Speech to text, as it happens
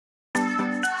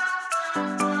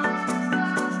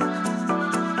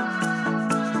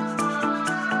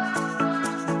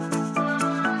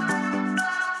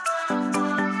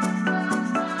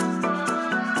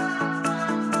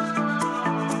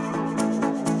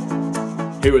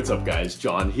Hey, what's up guys,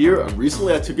 John here, and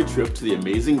recently I took a trip to the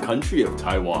amazing country of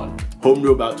Taiwan. Home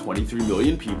to about 23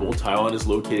 million people, Taiwan is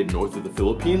located north of the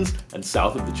Philippines and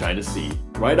south of the China Sea.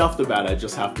 Right off the bat, I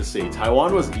just have to say,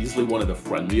 Taiwan was easily one of the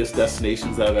friendliest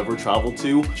destinations that I've ever traveled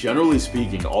to. Generally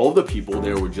speaking, all of the people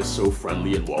there were just so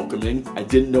friendly and welcoming. I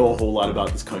didn't know a whole lot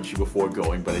about this country before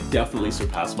going, but it definitely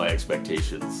surpassed my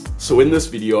expectations. So in this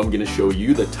video, I'm going to show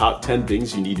you the top 10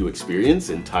 things you need to experience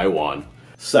in Taiwan.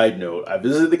 Side note, I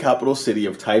visited the capital city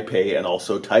of Taipei and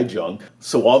also Taichung,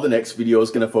 so while the next video is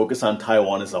going to focus on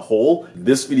Taiwan as a whole,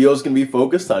 this video is going to be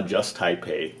focused on just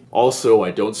Taipei. Also,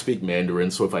 I don't speak Mandarin,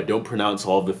 so if I don't pronounce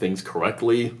all of the things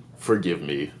correctly, forgive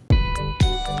me.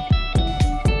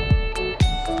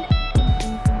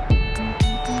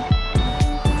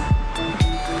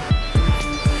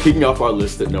 Kicking off our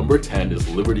list at number 10 is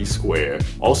Liberty Square,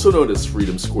 also known as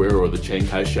Freedom Square or the Chiang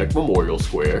Kai-shek Memorial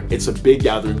Square. It's a big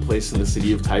gathering place in the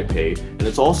city of Taipei, and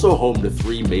it's also home to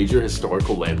three major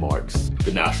historical landmarks: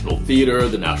 the National Theater,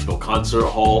 the National Concert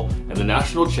Hall, and the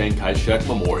National Chiang Kai-shek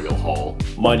Memorial Hall,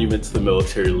 monument to the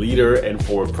military leader and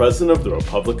former president of the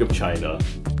Republic of China.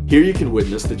 Here you can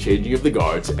witness the changing of the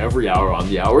guards every hour on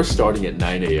the hour starting at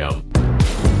 9 a.m.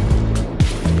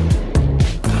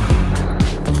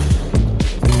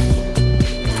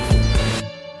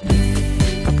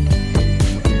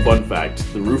 Fun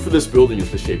fact, the roof of this building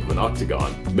is the shape of an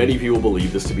octagon. Many people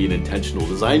believe this to be an intentional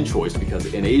design choice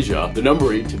because in Asia, the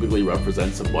number 8 typically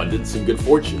represents abundance and good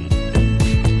fortune.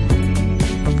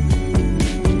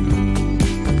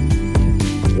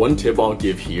 One tip I'll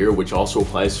give here, which also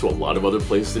applies to a lot of other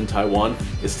places in Taiwan,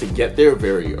 is to get there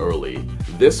very early.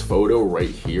 This photo right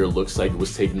here looks like it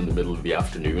was taken in the middle of the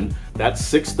afternoon. That's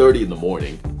 6:30 in the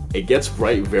morning. It gets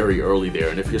bright very early there,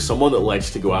 and if you're someone that likes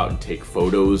to go out and take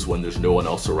photos when there's no one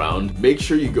else around, make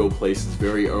sure you go places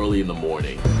very early in the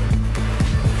morning.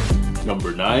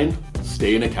 Number 9,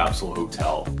 stay in a capsule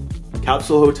hotel.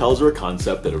 Capsule hotels are a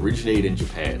concept that originated in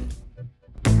Japan.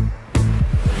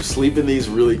 You sleep in these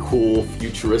really cool,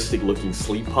 futuristic looking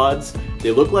sleep pods. They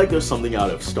look like they're something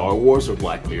out of Star Wars or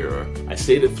Black Mirror. I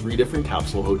stayed at 3 different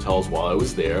capsule hotels while I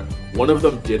was there. One of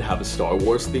them did have a Star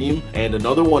Wars theme, and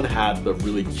another one had the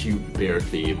really cute bear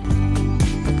theme.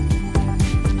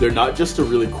 They're not just a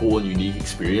really cool and unique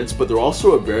experience, but they're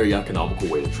also a very economical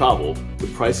way to travel,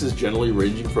 with prices generally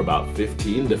ranging from about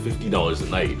 $15 to $50 a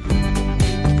night.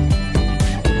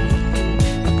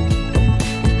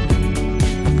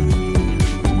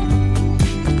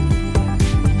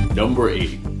 Number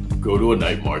 8, go to a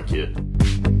night market.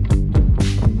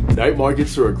 Night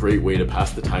markets are a great way to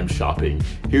pass the time shopping.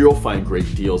 Here you'll find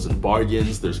great deals and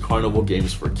bargains, there's carnival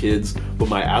games for kids, but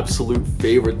my absolute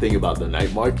favorite thing about the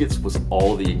night markets was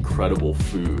all the incredible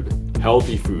food.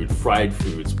 Healthy food, fried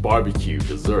foods, barbecue,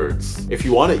 desserts. If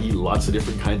you want to eat lots of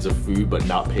different kinds of food but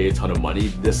not pay a ton of money,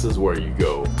 this is where you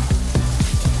go.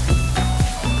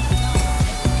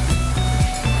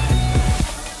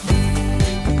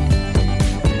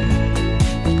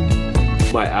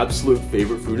 My absolute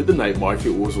favorite food at the night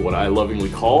market was what I lovingly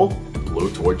call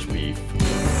blowtorch beef.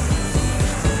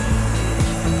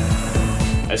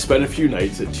 I spent a few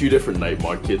nights at 2 different night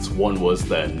markets. One was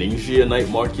the Ningxia night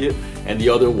market, and the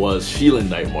other was Shilin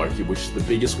night market, which is the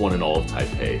biggest one in all of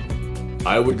Taipei.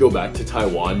 I would go back to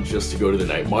Taiwan just to go to the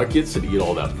night markets and eat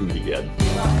all that food again.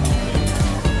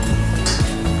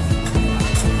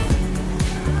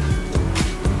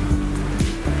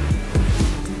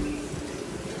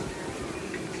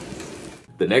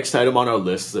 The next item on our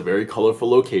list is a very colorful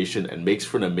location and makes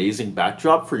for an amazing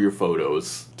backdrop for your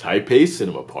photos: Taipei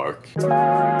Cinema Park.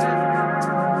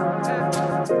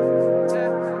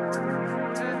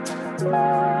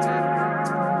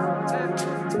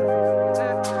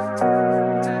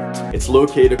 It's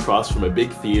located across from a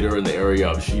big theater in the area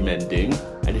of Ximending,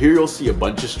 and here you'll see a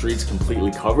bunch of streets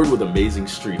completely covered with amazing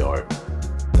street art.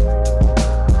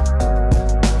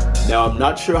 Now, I'm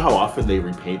not sure how often they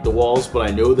repaint the walls, but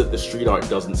I know that the street art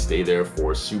doesn't stay there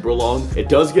for super long. It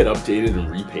does get updated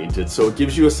and repainted, so it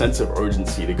gives you a sense of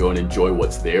urgency to go and enjoy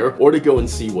what's there, or to go and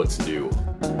see what's new.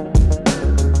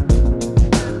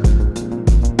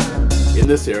 In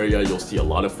this area, you'll see a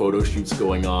lot of photo shoots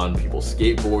going on, people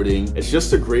skateboarding. It's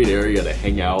just a great area to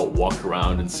hang out, walk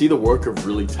around, and see the work of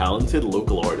really talented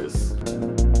local artists.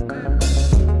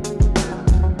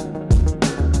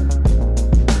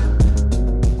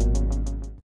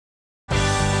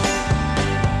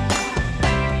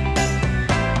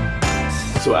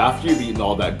 So after you've eaten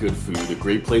all that good food, a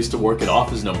great place to work it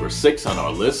off is number 6 on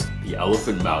our list, the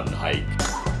Elephant Mountain Hike.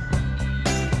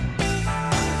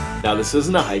 Now this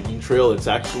isn't a hiking trail, it's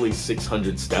actually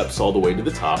 600 steps all the way to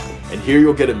the top, and here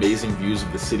you'll get amazing views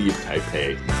of the city of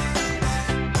Taipei.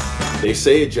 They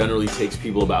say it generally takes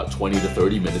people about 20 to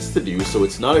 30 minutes to do, so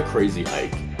it's not a crazy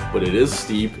hike. But it is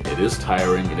steep, it is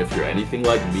tiring, and if you're anything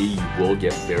like me, you will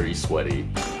get very sweaty.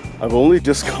 I've only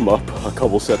just come up a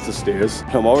couple sets of stairs,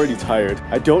 and I'm already tired.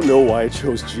 I don't know why I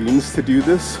chose jeans to do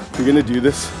this. If you're gonna do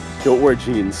this, don't wear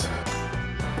jeans.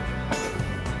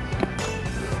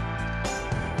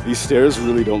 These stairs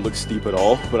really don't look steep at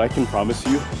all, but I can promise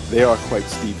you, they are quite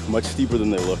steep, much steeper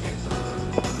than they look.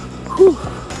 Whew.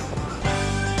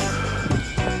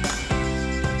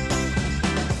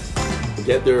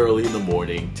 Get there early in the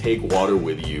morning, take water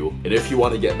with you, and if you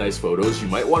want to get nice photos, you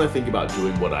might want to think about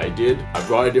doing what I did. I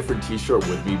brought a different t-shirt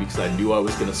with me because I knew I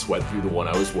was going to sweat through the one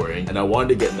I was wearing, and I wanted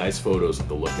to get nice photos at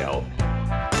the lookout.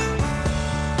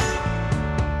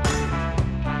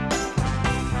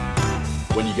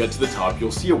 When you get to the top,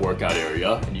 you'll see a workout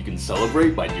area, and you can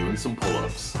celebrate by doing some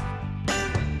pull-ups.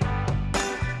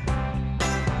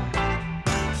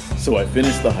 So I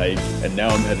finished the hike, and now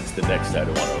I'm headed to the next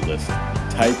item on our list,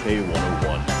 Taipei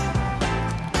 101.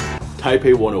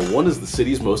 Taipei 101 is the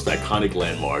city's most iconic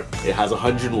landmark. It has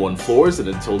 101 floors, and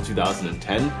until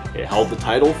 2010, it held the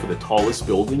title for the tallest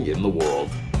building in the world.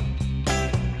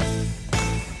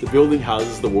 The building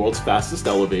houses the world's fastest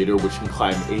elevator, which can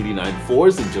climb 89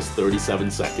 floors in just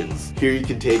 37 seconds. Here you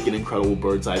can take an incredible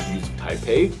bird's eye views of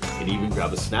Taipei, and even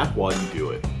grab a snack while you do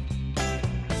it.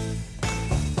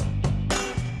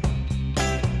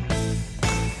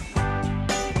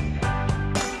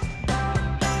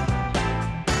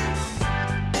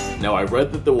 Now, I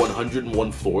read that the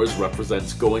 101 floors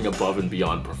represents going above and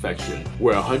beyond perfection,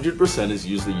 where 100% is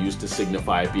usually used to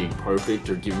signify being perfect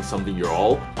or giving something your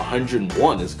all.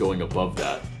 101 is going above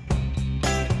that.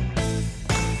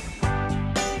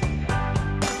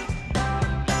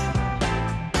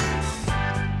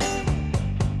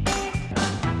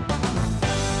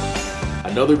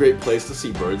 Another great place to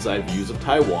see bird's eye views of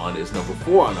Taiwan is number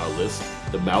 4 on our list,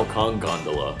 the Maokong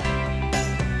Gondola.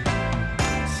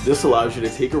 This allows you to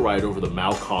take a ride over the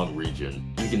Maokong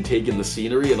region. You can take in the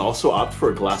scenery and also opt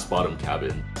for a glass-bottom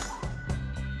cabin.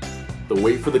 The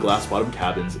wait for the glass-bottom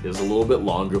cabins is a little bit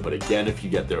longer, but again, if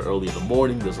you get there early in the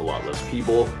morning, there's a lot less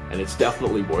people, and it's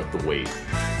definitely worth the wait.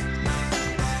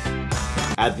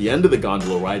 At the end of the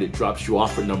gondola ride, it drops you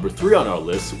off at number 3 on our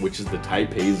list, which is the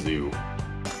Taipei Zoo.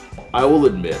 I will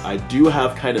admit, I do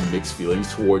have kind of mixed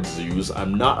feelings towards zoos.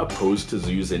 I'm not opposed to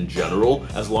zoos in general,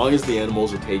 as long as the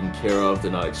animals are taken care of, they're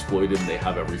not exploited, and they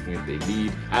have everything that they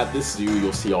need. At this zoo,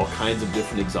 you'll see all kinds of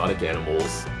different exotic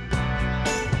animals.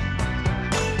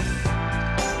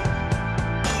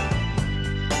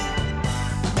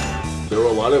 There were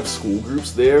a lot of school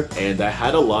groups there, and I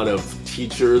had a lot of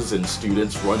teachers and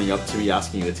students running up to me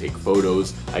asking to take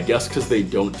photos. I guess because they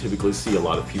don't typically see a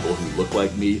lot of people who look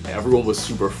like me. Everyone was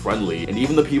super friendly, and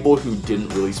even the people who didn't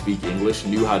really speak English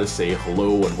knew how to say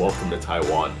hello and welcome to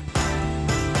Taiwan.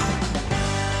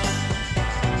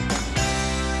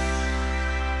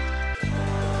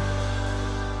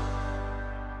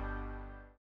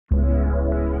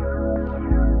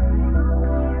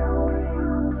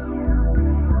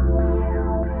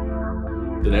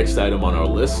 The next item on our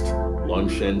list,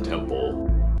 Longshan Temple.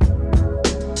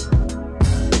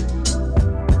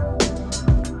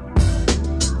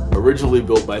 Originally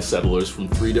built by settlers from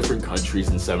 3 different countries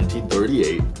in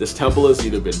 1738, this temple has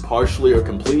either been partially or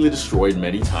completely destroyed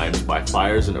many times by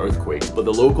fires and earthquakes, but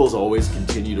the locals always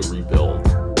continue to rebuild.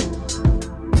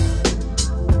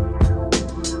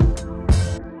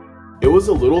 It was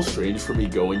a little strange for me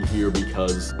going here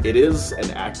because it is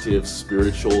an active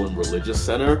spiritual and religious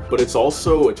center, but it's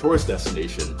also a tourist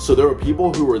destination. So there are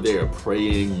people who are there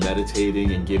praying,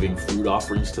 meditating, and giving food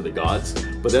offerings to the gods,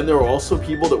 but then there are also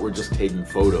people that were just taking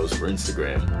photos for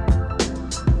Instagram.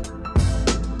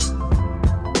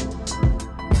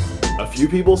 A few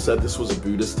people said this was a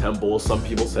Buddhist temple, some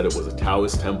people said it was a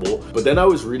Taoist temple, but then I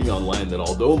was reading online that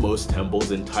although most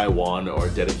temples in Taiwan are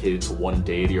dedicated to one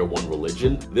deity or one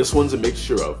religion, this one's a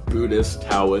mixture of Buddhist,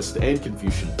 Taoist, and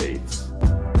Confucian faiths.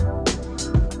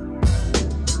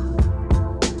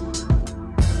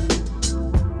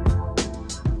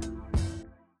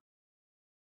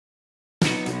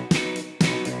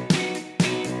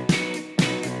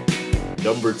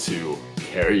 Number 2.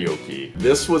 Karaoke.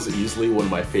 This was easily one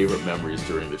of my favorite memories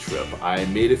during the trip. I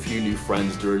made a few new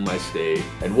friends during my stay,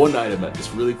 and one night I met this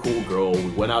really cool girl. We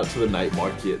went out to the night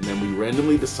market, and then we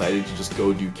randomly decided to just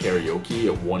go do karaoke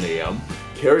at 1 a.m.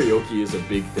 Karaoke is a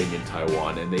big thing in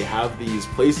Taiwan, and they have these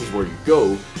places where you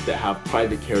go that have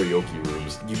private karaoke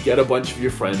rooms. You get a bunch of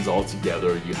your friends all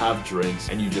together, you have drinks,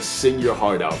 and you just sing your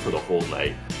heart out for the whole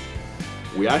night.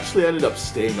 We actually ended up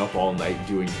staying up all night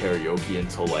doing karaoke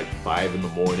until like 5 in the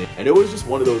morning, and it was just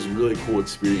one of those really cool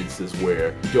experiences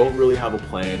where you don't really have a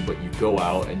plan, but you go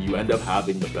out and you end up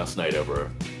having the best night ever.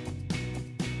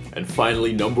 And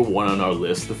finally, number 1 on our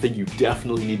list, the thing you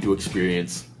definitely need to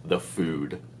experience, the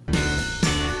food.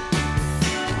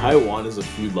 Taiwan is a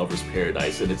food lover's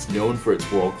paradise, and it's known for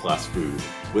its world-class food.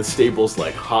 With staples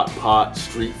like hot pot,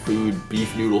 street food,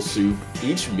 beef noodle soup,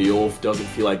 each meal doesn't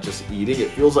feel like just eating, it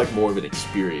feels like more of an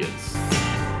experience.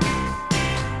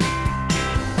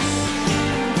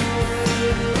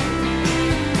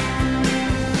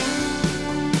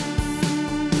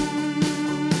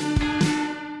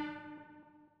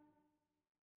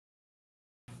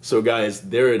 So guys,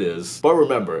 there it is. But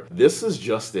remember, this is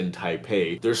just in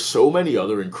Taipei. There's so many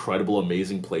other incredible,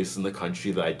 amazing places in the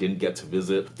country that I didn't get to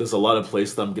visit. There's a lot of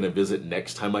places that I'm gonna visit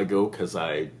next time I go because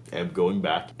I am going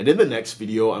back. And in the next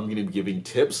video, I'm gonna be giving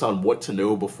tips on what to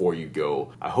know before you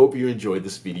go. I hope you enjoyed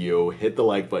this video. Hit the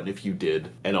like button if you did,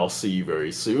 and I'll see you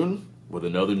very soon with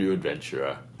another new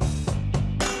adventure.